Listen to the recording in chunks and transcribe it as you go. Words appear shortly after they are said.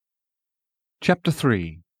Chapter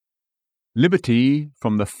 3 Liberty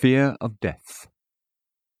from the Fear of Death.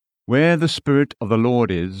 Where the Spirit of the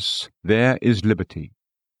Lord is, there is liberty.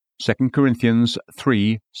 2 Corinthians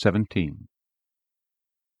 3:17.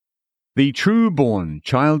 The true-born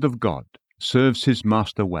child of God serves his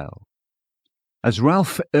master well. As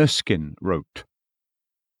Ralph Erskine wrote,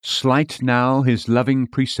 "Slight now his loving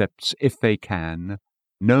precepts if they can.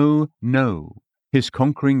 No, no, his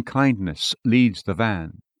conquering kindness leads the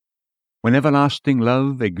van. When everlasting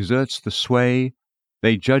love exerts the sway,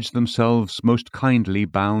 they judge themselves most kindly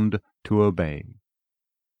bound to obey.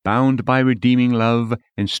 Bound by redeeming love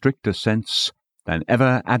in stricter sense than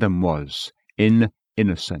ever Adam was in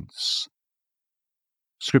innocence."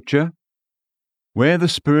 Scripture: Where the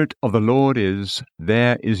Spirit of the Lord is,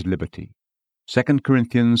 there is liberty. 2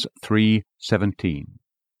 Corinthians 3:17.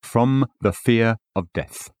 From the fear of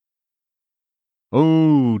death.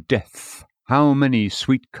 O death, how many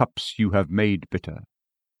sweet cups you have made bitter!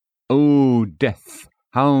 O death,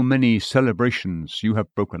 how many celebrations you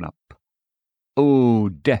have broken up! O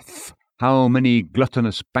death, how many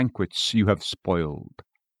gluttonous banquets you have spoiled!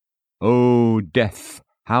 O death,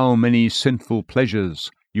 how many sinful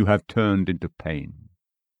pleasures you have turned into pain!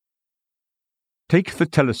 Take the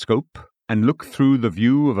telescope and look through the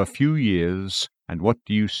view of a few years, and what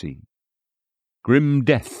do you see? Grim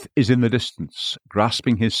death is in the distance,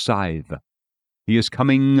 grasping his scythe. He is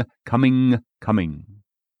coming, coming, coming.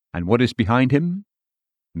 And what is behind him?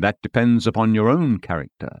 That depends upon your own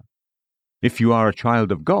character. If you are a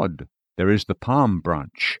child of God, there is the palm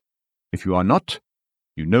branch. If you are not,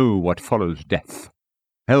 you know what follows death.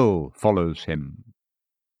 Hell follows him.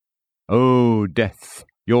 O death,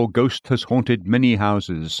 your ghost has haunted many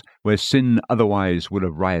houses where sin otherwise would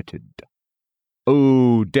have rioted.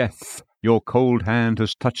 O death, your cold hand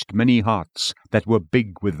has touched many hearts that were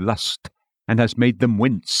big with lust, and has made them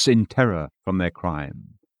wince in terror from their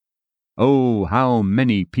crime. Oh, how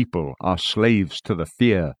many people are slaves to the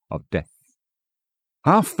fear of death!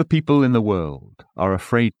 Half the people in the world are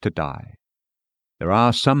afraid to die. There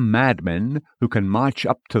are some madmen who can march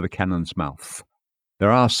up to the cannon's mouth.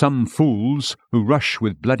 There are some fools who rush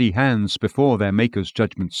with bloody hands before their Maker's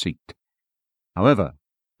judgment seat. However,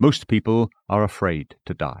 most people are afraid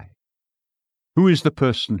to die. Who is the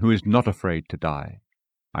person who is not afraid to die?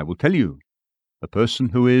 I will tell you. The person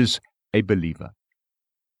who is a believer.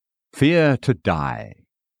 Fear to die.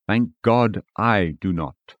 Thank God I do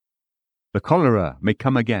not. The cholera may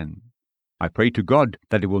come again. I pray to God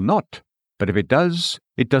that it will not, but if it does,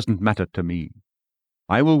 it doesn't matter to me.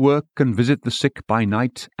 I will work and visit the sick by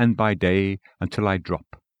night and by day until I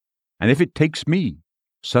drop. And if it takes me,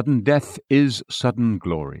 sudden death is sudden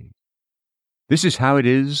glory. This is how it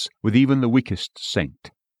is with even the weakest saint.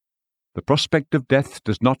 The prospect of death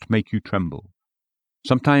does not make you tremble.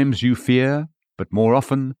 Sometimes you fear, but more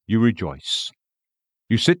often you rejoice.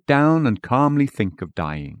 You sit down and calmly think of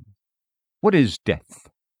dying. What is death?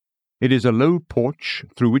 It is a low porch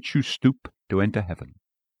through which you stoop to enter heaven.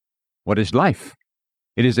 What is life?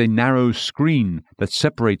 It is a narrow screen that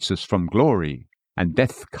separates us from glory, and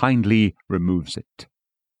death kindly removes it.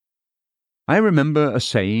 I remember a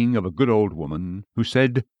saying of a good old woman who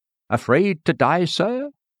said, "Afraid to die, sir?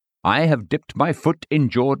 I have dipped my foot in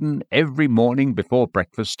Jordan every morning before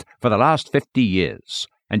breakfast for the last 50 years,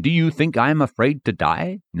 and do you think I am afraid to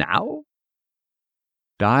die now?"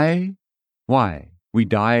 Die? Why, we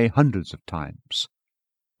die hundreds of times.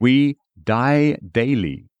 We die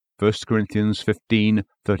daily, 1 Corinthians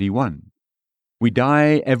 15:31. We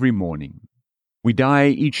die every morning. We die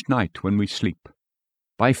each night when we sleep.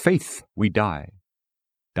 By faith we die.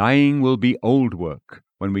 Dying will be old work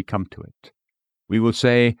when we come to it. We will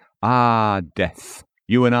say, "Ah, death,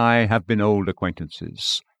 you and I have been old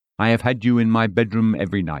acquaintances. I have had you in my bedroom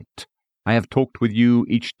every night. I have talked with you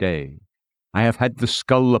each day. I have had the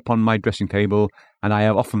skull upon my dressing table, and I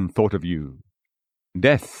have often thought of you.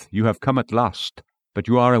 Death, you have come at last, but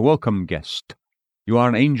you are a welcome guest. You are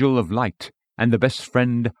an angel of light, and the best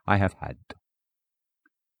friend I have had."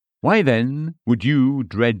 Why then would you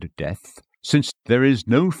dread death, since there is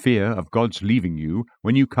no fear of God's leaving you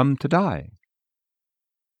when you come to die?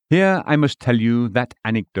 Here I must tell you that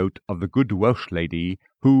anecdote of the good Welsh lady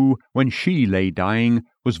who, when she lay dying,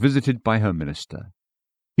 was visited by her minister.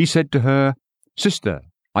 He said to her, "Sister,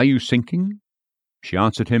 are you sinking?" She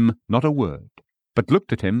answered him not a word, but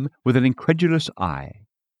looked at him with an incredulous eye.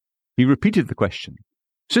 He repeated the question,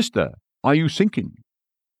 "Sister, are you sinking?"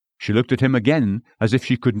 She looked at him again as if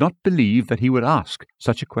she could not believe that he would ask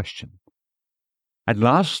such a question. At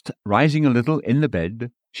last, rising a little in the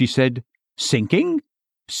bed, she said, "Sinking?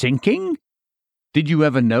 Sinking? Did you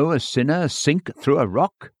ever know a sinner sink through a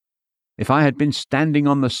rock? If I had been standing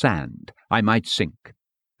on the sand, I might sink.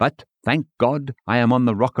 But, thank God, I am on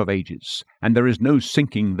the rock of ages, and there is no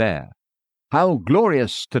sinking there. How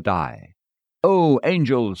glorious to die! O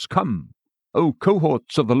angels, come! O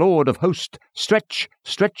cohorts of the Lord of hosts, stretch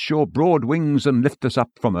your broad wings and lift us up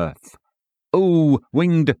from earth. O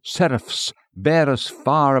winged seraphs, bear us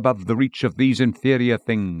far above the reach of these inferior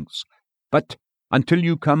things. But until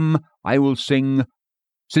you come, I will sing,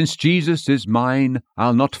 since Jesus is mine,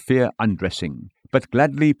 I'll not fear undressing, but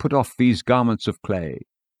gladly put off these garments of clay.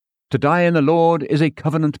 To die in the Lord is a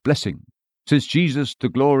covenant blessing, since Jesus to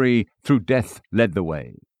glory through death led the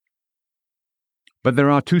way. But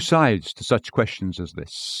there are two sides to such questions as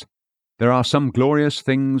this. There are some glorious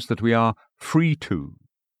things that we are free to.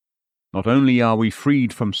 Not only are we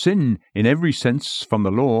freed from sin in every sense from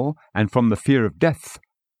the law and from the fear of death,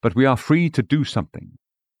 but we are free to do something.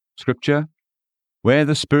 Scripture, where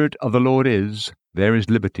the Spirit of the Lord is, there is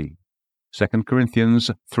liberty. 2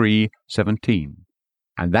 Corinthians 3:17.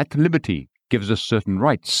 And that liberty gives us certain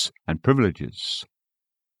rights and privileges.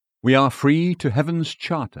 We are free to heaven's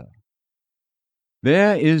charter.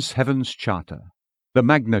 There is heaven's charter, the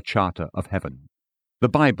Magna Charta of heaven, the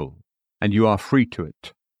Bible, and you are free to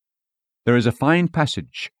it. There is a fine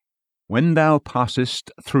passage, when thou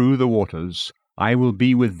passest through the waters, I will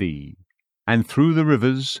be with thee, and through the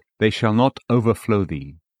rivers they shall not overflow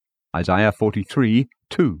thee. Isaiah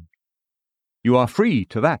 43:2. You are free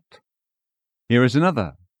to that. Here is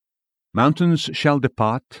another. Mountains shall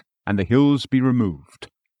depart, and the hills be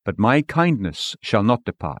removed, but my kindness shall not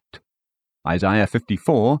depart. Isaiah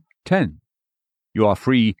 54:10. You are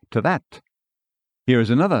free to that. Here is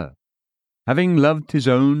another. Having loved his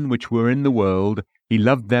own which were in the world, he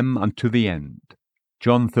loved them unto the end.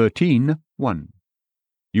 John 13:1.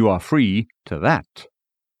 You are free to that.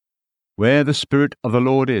 Where the Spirit of the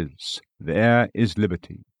Lord is, there is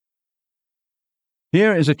liberty.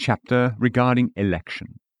 Here is a chapter regarding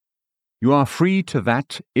election. You are free to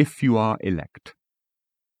that if you are elect.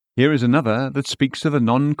 Here is another that speaks of the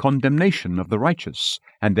non-condemnation of the righteous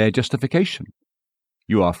and their justification.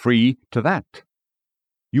 You are free to that.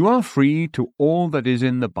 You are free to all that is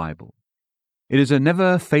in the Bible. It is a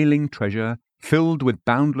never-failing treasure filled with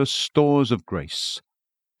boundless stores of grace.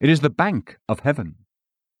 It is the bank of heaven.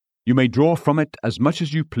 You may draw from it as much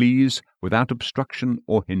as you please without obstruction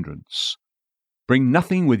or hindrance. Bring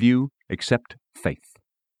nothing with you except faith.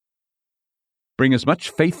 Bring as much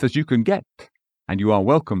faith as you can get, and you are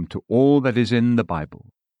welcome to all that is in the Bible.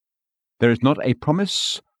 There is not a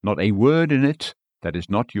promise, not a word in it that is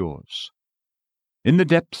not yours. In the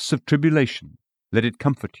depths of tribulation, let it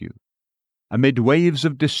comfort you. Amid waves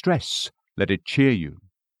of distress, let it cheer you.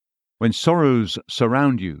 When sorrows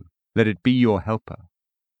surround you, let it be your helper.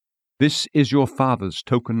 This is your Father's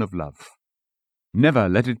token of love. Never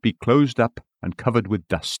let it be closed up and covered with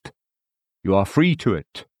dust. You are free to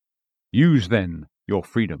it. Use, then, your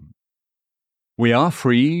freedom. We are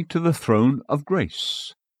free to the throne of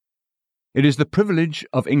grace. It is the privilege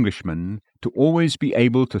of Englishmen to always be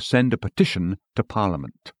able to send a petition to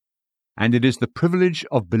Parliament, and it is the privilege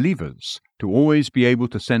of believers to always be able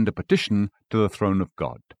to send a petition to the throne of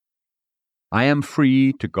God. I am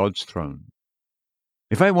free to God's throne.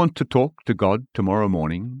 If I want to talk to God tomorrow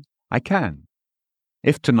morning, I can.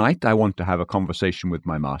 If tonight I want to have a conversation with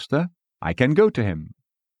my Master, I can go to him.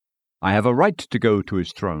 I have a right to go to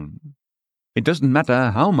his throne. It doesn't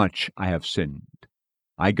matter how much I have sinned.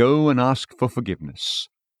 I go and ask for forgiveness.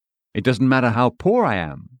 It doesn't matter how poor I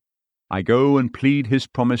am. I go and plead his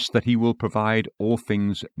promise that he will provide all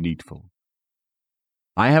things needful.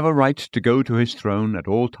 I have a right to go to his throne at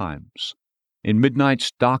all times, in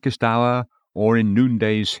midnight's darkest hour or in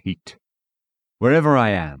noonday's heat. Wherever I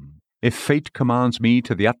am, if fate commands me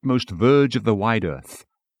to the utmost verge of the wide earth,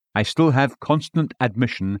 I still have constant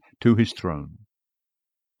admission to his throne.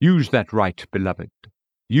 Use that right, beloved.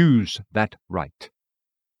 Use that right.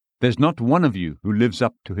 There's not one of you who lives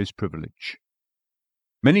up to his privilege.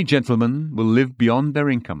 Many gentlemen will live beyond their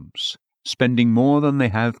incomes, spending more than they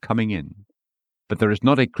have coming in. But there is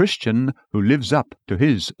not a Christian who lives up to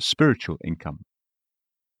his spiritual income.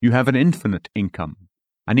 You have an infinite income,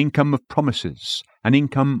 an income of promises, an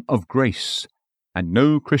income of grace, and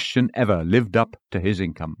no Christian ever lived up to his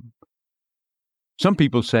income. Some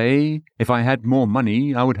people say, if I had more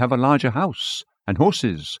money, I would have a larger house, and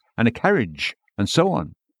horses, and a carriage, and so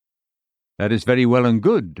on. That is very well and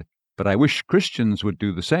good, but I wish Christians would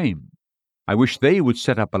do the same. I wish they would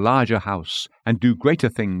set up a larger house and do greater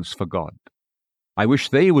things for God. I wish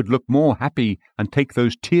they would look more happy and take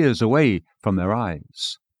those tears away from their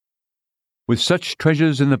eyes. With such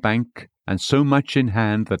treasures in the bank and so much in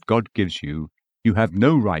hand that God gives you, You have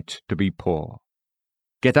no right to be poor.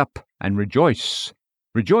 Get up and rejoice.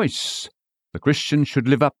 Rejoice! The Christian should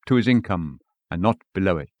live up to his income, and not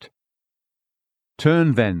below it.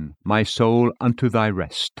 Turn then, my soul, unto thy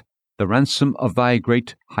rest. The ransom of thy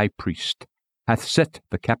great High Priest hath set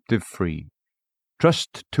the captive free.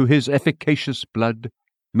 Trust to his efficacious blood,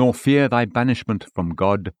 nor fear thy banishment from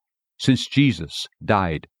God, since Jesus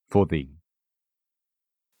died for thee.